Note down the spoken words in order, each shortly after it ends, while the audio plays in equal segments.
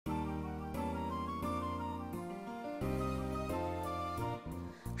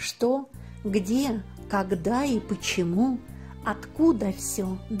что, где, когда и почему, откуда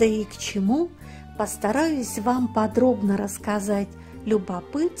все, да и к чему, постараюсь вам подробно рассказать,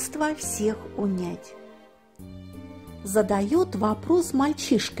 любопытство всех унять. Задает вопрос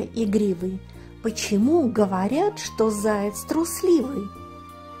мальчишка игривый: почему говорят, что заяц трусливый?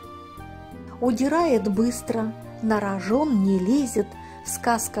 Удирает быстро, на рожон не лезет, в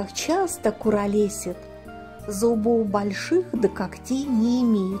сказках часто куролесит, зубов больших до когтей не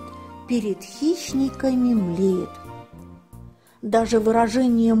имеет, перед хищниками млеет. Даже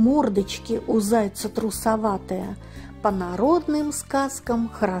выражение мордочки у зайца трусоватое, по народным сказкам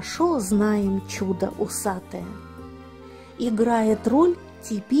хорошо знаем чудо усатое. Играет роль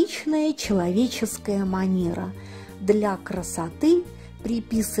типичная человеческая манера для красоты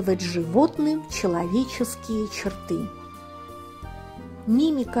приписывать животным человеческие черты.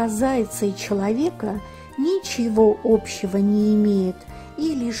 Мимика зайца и человека ничего общего не имеет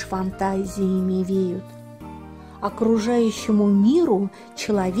и лишь фантазиями веют. Окружающему миру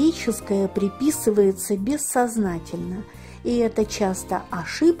человеческое приписывается бессознательно, и это часто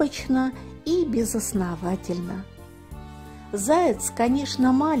ошибочно и безосновательно. Заяц,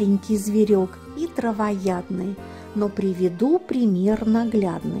 конечно, маленький зверёк и травоядный, но приведу пример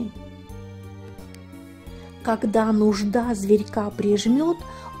наглядный. Когда нужда зверька прижмёт,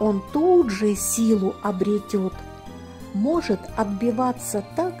 он тут же силу обретет. Может отбиваться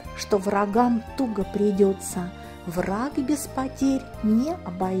так, что врагам туго придется, враг без потерь не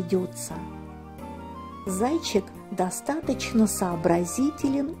обойдется. Зайчик достаточно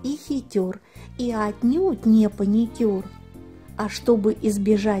сообразителен и хитер, и отнюдь не паникер. А чтобы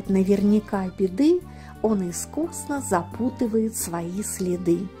избежать наверняка беды, он искусно запутывает свои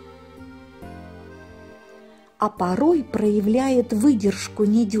следы. А порой проявляет выдержку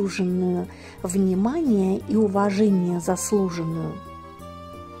недюжинную, внимание и уважение заслуженную.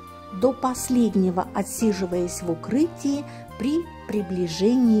 До последнего отсиживаясь в укрытии при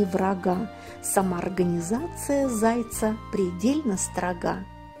приближении врага, самоорганизация зайца предельно строга.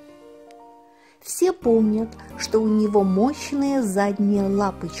 Все помнят, что у него мощные задние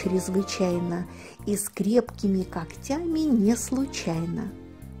лапы чрезвычайно и с крепкими когтями не случайно.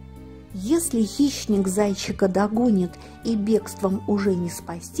 Если хищник зайчика догонит и бегством уже не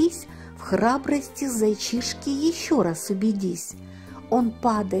спастись, в храбрости зайчишки еще раз убедись. Он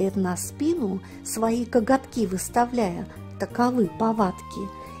падает на спину, свои коготки выставляя, таковы повадки,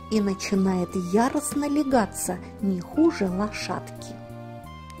 и начинает яростно лягаться не хуже лошадки.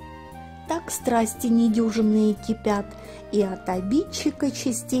 Так страсти недюжинные кипят, и от обидчика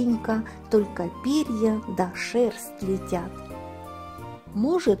частенько только перья да шерсть летят.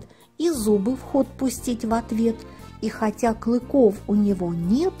 Может и зубы в ход пустить в ответ, и хотя клыков у него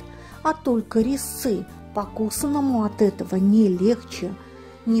нет, а только резцы, покусанному от этого не легче,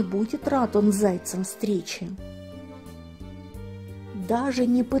 не будет рад он зайцем встречи. Даже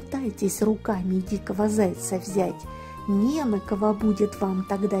не пытайтесь руками дикого зайца взять, не на кого будет вам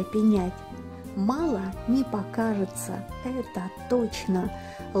тогда пенять. Мало не покажется, это точно,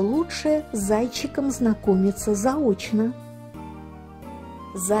 лучше с зайчиком знакомиться заочно.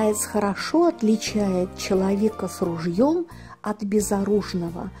 Заяц хорошо отличает человека с ружьем от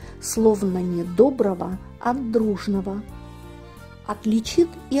безоружного, словно недоброго от дружного. Отличит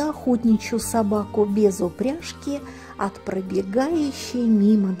и охотничью собаку без упряжки от пробегающей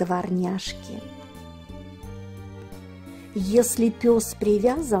мимо дворняжки. Если пес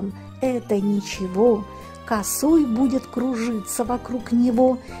привязан, это ничего, косой будет кружиться вокруг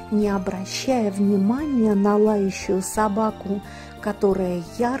него, не обращая внимания на лающую собаку, которая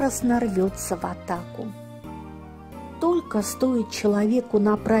яростно рвется в атаку. Только стоит человеку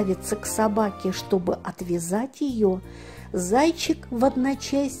направиться к собаке, чтобы отвязать ее, зайчик в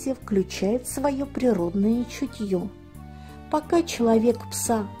одночасье включает свое природное чутье. Пока человек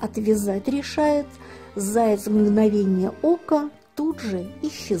пса отвязать решает, заяц в мгновение ока тут же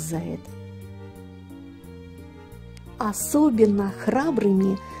исчезает. Особенно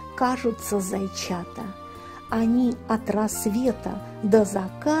храбрыми кажутся зайчата. Они от рассвета до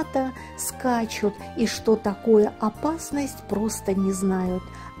заката скачут, и что такое опасность, просто не знают,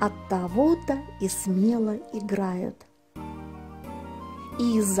 от того-то и смело играют.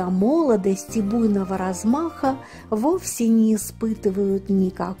 И из-за молодости буйного размаха вовсе не испытывают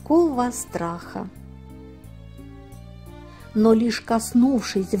никакого страха. Но лишь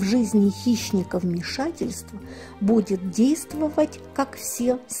коснувшись в жизни хищника вмешательства, будет действовать, как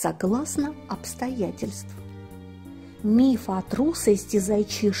все, согласно обстоятельствам. Миф о трусости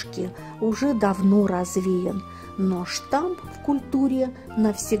зайчишки уже давно развеян, но штамп в культуре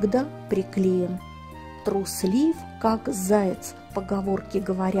навсегда приклеен. Труслив, как заяц, поговорки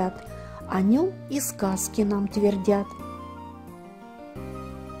говорят, о нем и сказки нам твердят.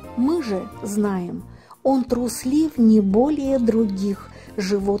 Мы же знаем, он труслив не более других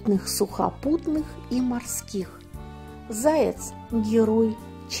животных сухопутных и морских. Заяц – герой,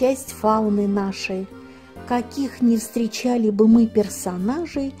 часть фауны нашей. Каких не встречали бы мы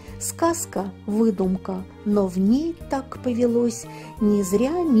персонажей, сказка – выдумка, но в ней так повелось, не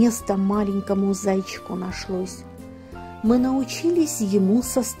зря место маленькому зайчику нашлось. Мы научились ему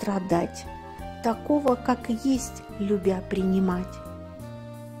сострадать, такого, как есть, любя принимать.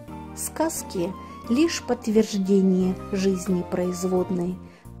 Сказки – лишь подтверждение жизни производной,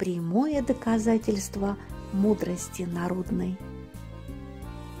 прямое доказательство мудрости народной.